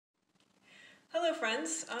Hello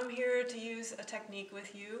friends, I'm here to use a technique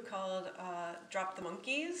with you called drop the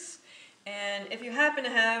monkeys. And if you happen to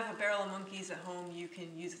have a barrel of monkeys at home, you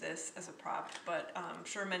can use this as a prop, but I'm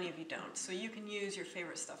sure many of you don't. So you can use your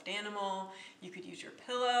favorite stuffed animal, you could use your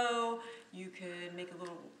pillow, you could make a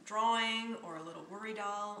little drawing or a little worry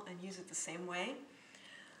doll and use it the same way.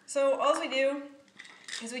 So all we do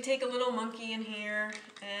is we take a little monkey in here,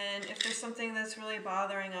 and if there's something that's really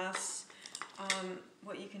bothering us,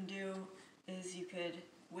 what you can do is you could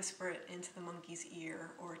whisper it into the monkey's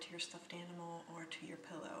ear or to your stuffed animal or to your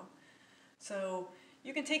pillow. So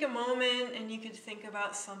you can take a moment and you could think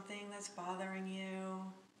about something that's bothering you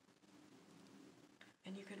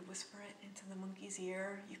and you could whisper it into the monkey's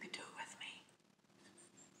ear. You could do it with me.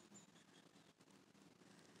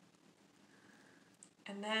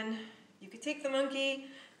 And then you could take the monkey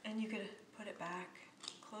and you could put it back,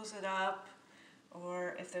 close it up.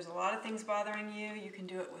 Or if there's a lot of things bothering you, you can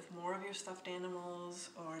do it with more of your stuffed animals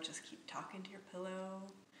or just keep talking to your pillow.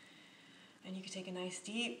 And you can take a nice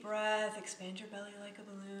deep breath, expand your belly like a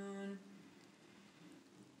balloon,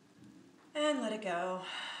 and let it go.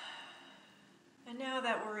 And now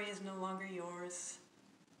that worry is no longer yours,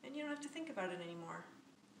 and you don't have to think about it anymore.